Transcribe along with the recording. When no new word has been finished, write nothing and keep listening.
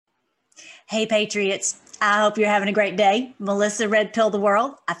Hey, Patriots. I hope you're having a great day. Melissa Red Pill the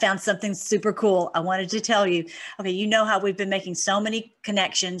World. I found something super cool. I wanted to tell you. Okay, you know how we've been making so many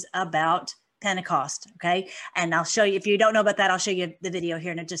connections about Pentecost, okay? And I'll show you, if you don't know about that, I'll show you the video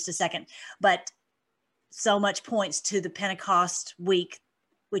here in just a second. But so much points to the Pentecost week,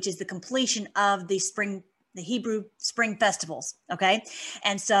 which is the completion of the Hebrew spring festivals, okay?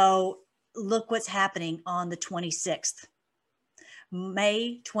 And so look what's happening on the 26th.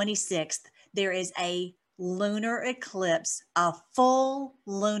 May 26th, there is a lunar eclipse, a full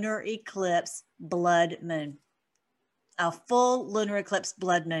lunar eclipse blood moon. A full lunar eclipse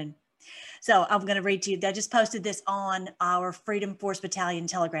blood moon. So I'm going to read to you. I just posted this on our Freedom Force Battalion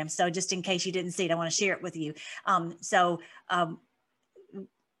Telegram. So just in case you didn't see it, I want to share it with you. I've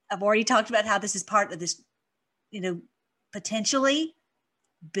already talked about how this is part of this, potentially,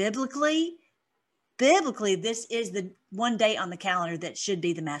 biblically, this is the one day on the calendar that should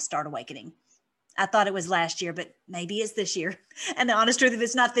be the mass start awakening. I thought it was last year, but maybe it's this year. And the honest truth, if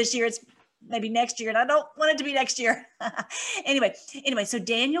it's not this year, it's maybe next year. And I don't want it to be next year. Anyway, so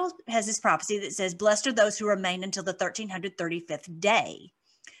Daniel has this prophecy that says, blessed are those who remain until the 1335th day,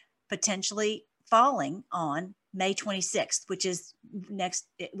 potentially falling on May 26th, which is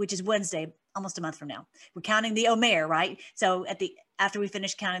Wednesday, almost a month from now. We're counting the Omer, right? So after we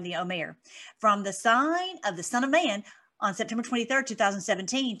finish counting the Omer, from the sign of the Son of Man on September 23rd,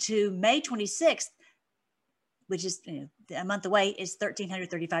 2017 to May 26th, which is a month away, is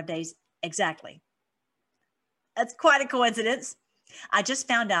 1335 days exactly. That's quite a coincidence. I just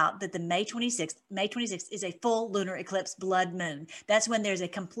found out that the May 26th is a full lunar eclipse blood moon. That's when there's a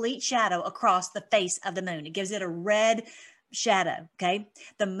complete shadow across the face of the moon. It gives it a red shadow, okay?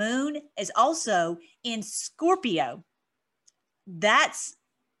 The moon is also in Scorpio. That's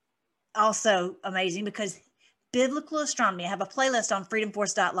also amazing because biblical astronomy, I have a playlist on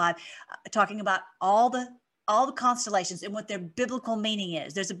freedomforce.live talking about all the constellations and what their biblical meaning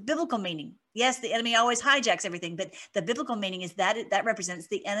is. There's a biblical meaning. Yes, the enemy always hijacks everything, but the biblical meaning is that represents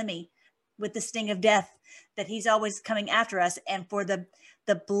the enemy with the sting of death, that he's always coming after us. And for the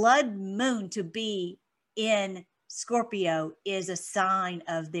blood moon to be in Scorpio is a sign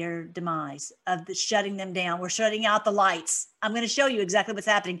of their demise, of the shutting them down. We're shutting out the lights. I'm going to show you exactly what's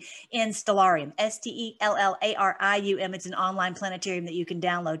happening in Stellarium, Stellarium. It's an online planetarium that you can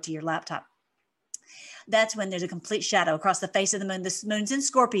download to your laptop. That's when there's a complete shadow across the face of the moon. The moon's in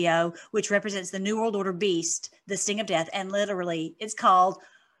Scorpio, which represents the New World Order beast, the sting of death. And literally, it's called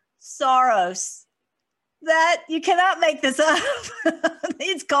Saros. That you cannot make this up.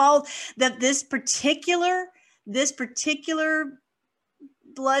 It's called this particular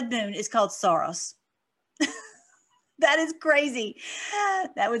blood moon is called Saros. That is crazy.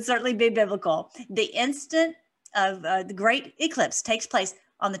 That would certainly be biblical. The instant of the great eclipse takes place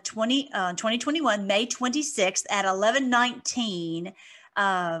on the 2021, May 26th at 11:19,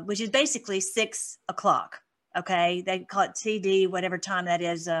 which is basically 6 o'clock. Okay. They call it TD, whatever time that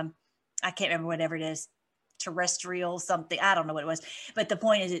is. I can't remember whatever it is. Terrestrial something. I don't know what it was. But the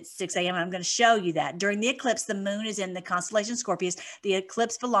point is it's 6 a.m. and I'm going to show you that. During the eclipse, the moon is in the constellation Scorpius. The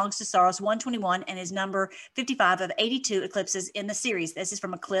eclipse belongs to Saros 121 and is number 55 of 82 eclipses in the series. This is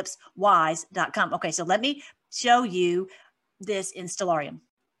from eclipsewise.com. Okay, so let me show you this in Stellarium.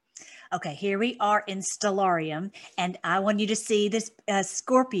 Okay, here we are in Stellarium, and I want you to see this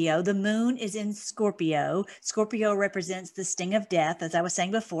Scorpio. The moon is in Scorpio. Scorpio represents the sting of death, as I was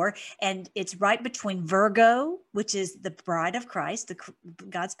saying before, and it's right between Virgo, which is the bride of Christ,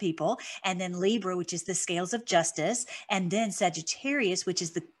 God's people, and then Libra, which is the scales of justice, and then Sagittarius, which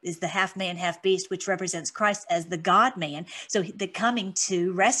is the half man, half beast, which represents Christ as the God man. So the coming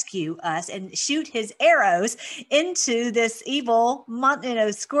to rescue us and shoot his arrows into this evil,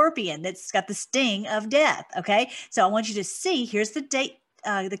 scorpion that's got the sting of death. Okay. So I want you to see, here's the date,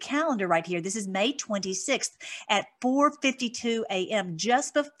 the calendar right here. This is May 26th at 4:52 a.m.,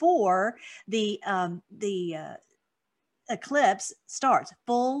 just before the eclipse starts.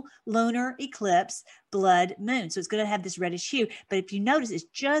 Full lunar eclipse blood moon. So it's going to have this reddish hue. But if you notice, it's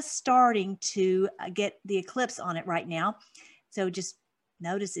just starting to get the eclipse on it right now. So just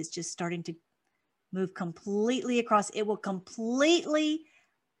notice it's just starting to move completely across. It will completely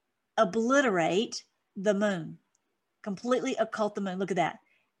obliterate the moon, completely occult the moon. Look at that,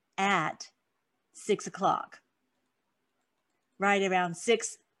 at 6 o'clock, right around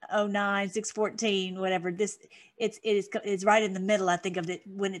 6:09, 6:14, whatever. It's right in the middle, I think, of it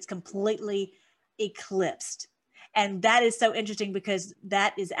when it's completely eclipsed. And that is so interesting because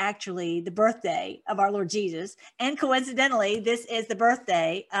that is actually the birthday of our Lord Jesus. And coincidentally, this is the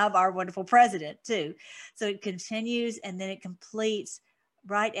birthday of our wonderful president too. So it continues and then it completes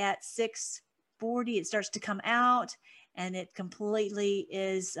right at 6:40, it starts to come out, and it completely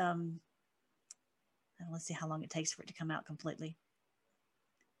is, let's see how long it takes for it to come out completely.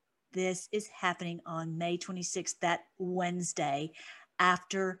 This is happening on May 26th, that Wednesday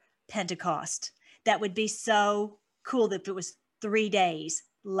after Pentecost. That would be so cool if it was 3 days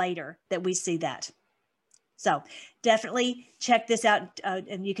later that we see that. So definitely check this out,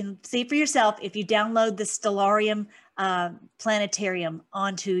 and you can see for yourself if you download the Stellarium planetarium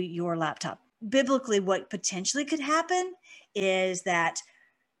onto your laptop. Biblically, what potentially could happen is that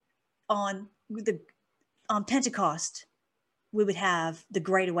on Pentecost, we would have the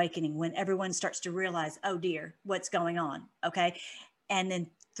Great Awakening when everyone starts to realize, oh dear, what's going on? Okay. And then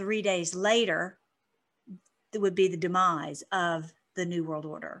 3 days later, it would be the demise of the New World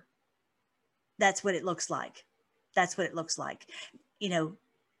Order. That's what it looks like. That's what it looks like. You know,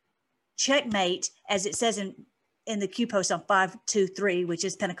 checkmate, as it says in the Q post on 523, which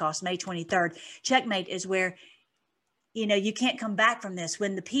is Pentecost, May 23rd, checkmate is where, you know, you can't come back from this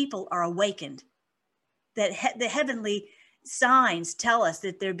when the people are awakened. That the heavenly signs tell us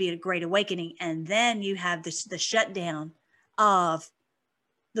that there'd be a great awakening, and then you have the shutdown of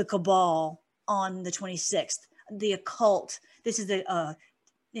the cabal on the 26th, the occult. This is the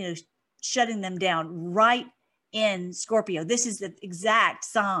shutting them down right in Scorpio. This is the exact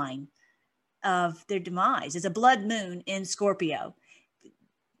sign of their demise. It's a blood moon in Scorpio,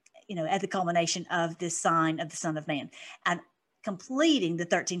 you know, at the culmination of this sign of the Son of Man, and completing the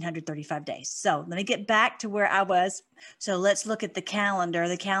 1335 days. So let me get back to where I was. So let's look at the calendar.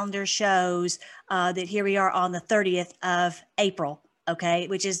 The calendar shows that here we are on the 30th of April, okay,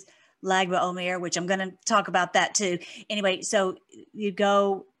 which is Lag BaOmer, which I'm going to talk about that too. Anyway, so you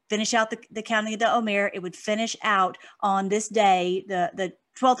go finish out the counting of the Omer. It would finish out on this day, the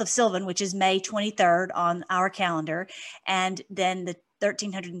 12th of Sylvan, which is May 23rd on our calendar. And then the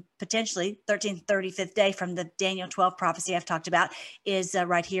 1300, potentially 1335th day from the Daniel 12 prophecy I've talked about is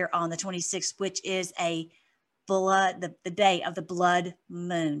right here on the 26th, which is the day of the blood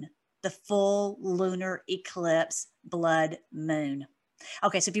moon, the full lunar eclipse blood moon.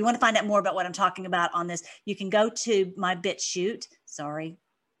 Okay, so if you want to find out more about what I'm talking about on this, you can go to my BitChute. Sorry.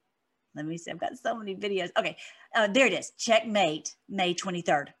 Let me see. I've got so many videos. Okay, there it is. Checkmate, May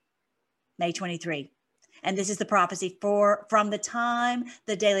 23rd, May 23. And this is the prophecy from the time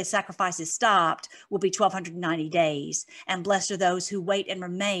the daily sacrifices stopped will be 1,290 days. And blessed are those who wait and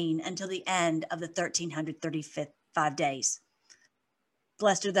remain until the end of the 1,335 days.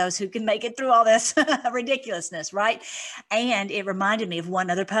 Blessed are those who can make it through all this ridiculousness, right? And it reminded me of one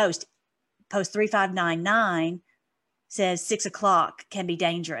other post. Post 3599 says 6 o'clock can be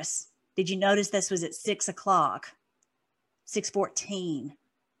dangerous. Did you notice this was at 6 o'clock, 6:14?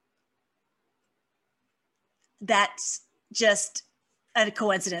 That's just a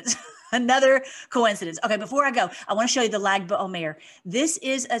coincidence. Another coincidence. Okay, before I go, I want to show you the Lag BaOmer.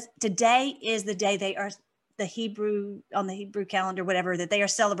 Today is the day they are, on the Hebrew calendar, whatever, that they are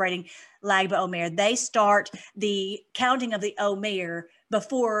celebrating Lag BaOmer. They start the counting of the Omer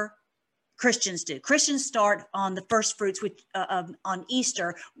before Christians do. Christians start on the first fruits, which on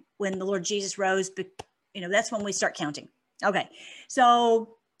Easter, when the Lord Jesus rose. You know, that's when we start counting. Okay,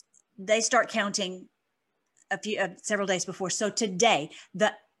 so they start counting several days before. So today,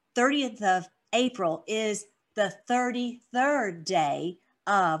 the 30th of April, is the 33rd day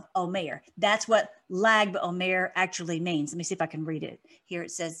of Omer. That's what Lag BaOmer actually means. Let me see if I can read it. Here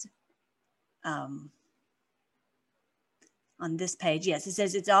it says, on this page, yes, it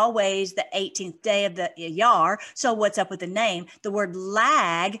says it's always the 18th day of the Iyar. So what's up with the name? The word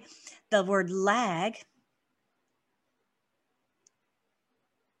lag,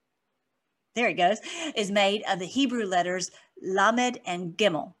 there it goes, is made of the Hebrew letters Lamed and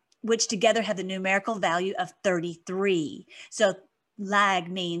Gimel, which together have the numerical value of 33. So Lag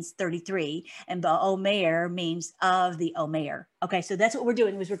means 33, and BaOmer means of the Omer. Okay, so that's what we're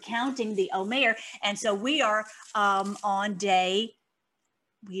doing, is we're counting the Omer. And so we are on day,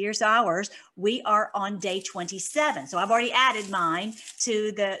 here's ours, we are on day 27. So I've already added mine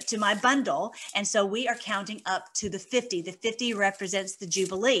to my bundle. And so we are counting up to the 50. The 50 represents the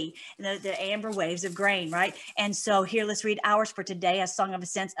Jubilee, the amber waves of grain, right? And so here, let's read ours for today, a song of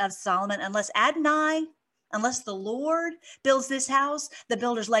ascents of Solomon. Unless the Lord builds this house, the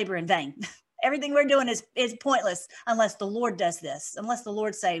builders labor in vain. Everything we're doing is pointless unless the Lord does this, unless the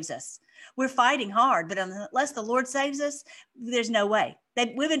Lord saves us. We're fighting hard, but unless the Lord saves us, there's no way.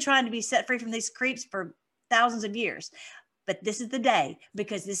 We've been trying to be set free from these creeps for thousands of years. But this is the day,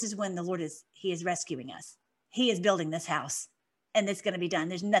 because this is when the Lord He is rescuing us. He is building this house, and it's going to be done.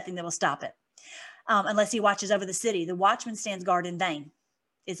 There's nothing that will stop it. Unless He watches over the city. The watchman stands guard in vain.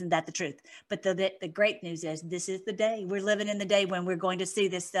 Isn't that the truth? But the great news is this is the day. We're living in the day when we're going to see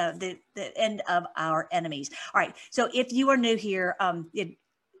this, the end of our enemies. All right. So if you are new here,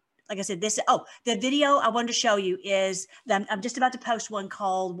 like I said, the video I wanted to show you is that I'm just about to post one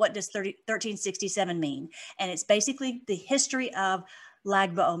called What Does 1367 Mean? And it's basically the history of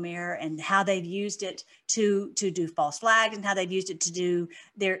Lag BaOmer and how they've used it to do false flags and how they've used it to do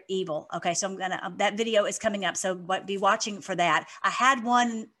their evil. Okay, so that video is coming up, so be watching for that. I had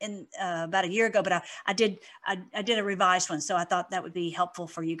one in about a year ago, but I did a revised one, so I thought that would be helpful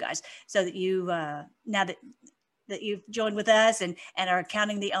for you guys, so that you now that you've joined with us and are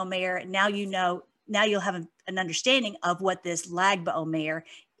counting the Omer, now you'll have an understanding of what this Lag BaOmer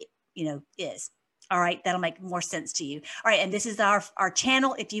is. All right, that'll make more sense to you. All right, and this is our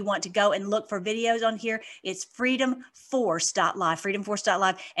channel. If you want to go and look for videos on here, it's freedomforce.live,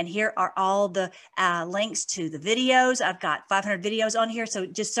 freedomforce.live. And here are all the links to the videos. I've got 500 videos on here. So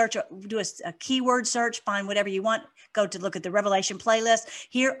just do a keyword search, find whatever you want. Go to look at the Revelation playlist.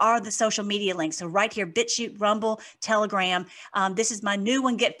 Here are the social media links. So right here, BitChute, Rumble, Telegram. This is my new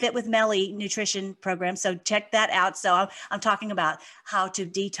one, Get Fit with Melly nutrition program. So check that out. So I'm talking about how to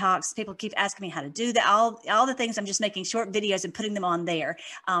detox. People keep asking me how to do that, all the things. I'm just making short videos and putting them on there.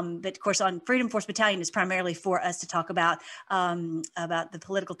 But of course, on Freedom Force Battalion is primarily for us to talk about the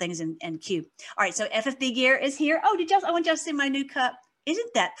political things and Q. All right, so FFB gear is here. Oh, I want y'all to see my new cup.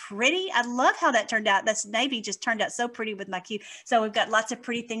 Isn't that pretty? I love how that turned out. That's navy just turned out so pretty with my Q. So we've got lots of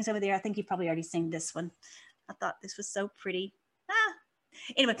pretty things over there. I think you've probably already seen this one. I thought this was so pretty.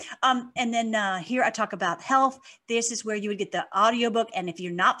 Anyway, and then here I talk about health. This is where you would get the audiobook. And if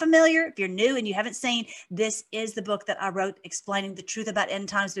you're not familiar, if you're new and you haven't seen, this is the book that I wrote explaining the truth about end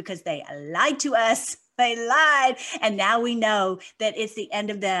times, because they lied to us. They lied. And now we know that it's the end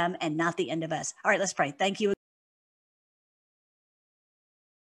of them and not the end of us. All right, let's pray. Thank you.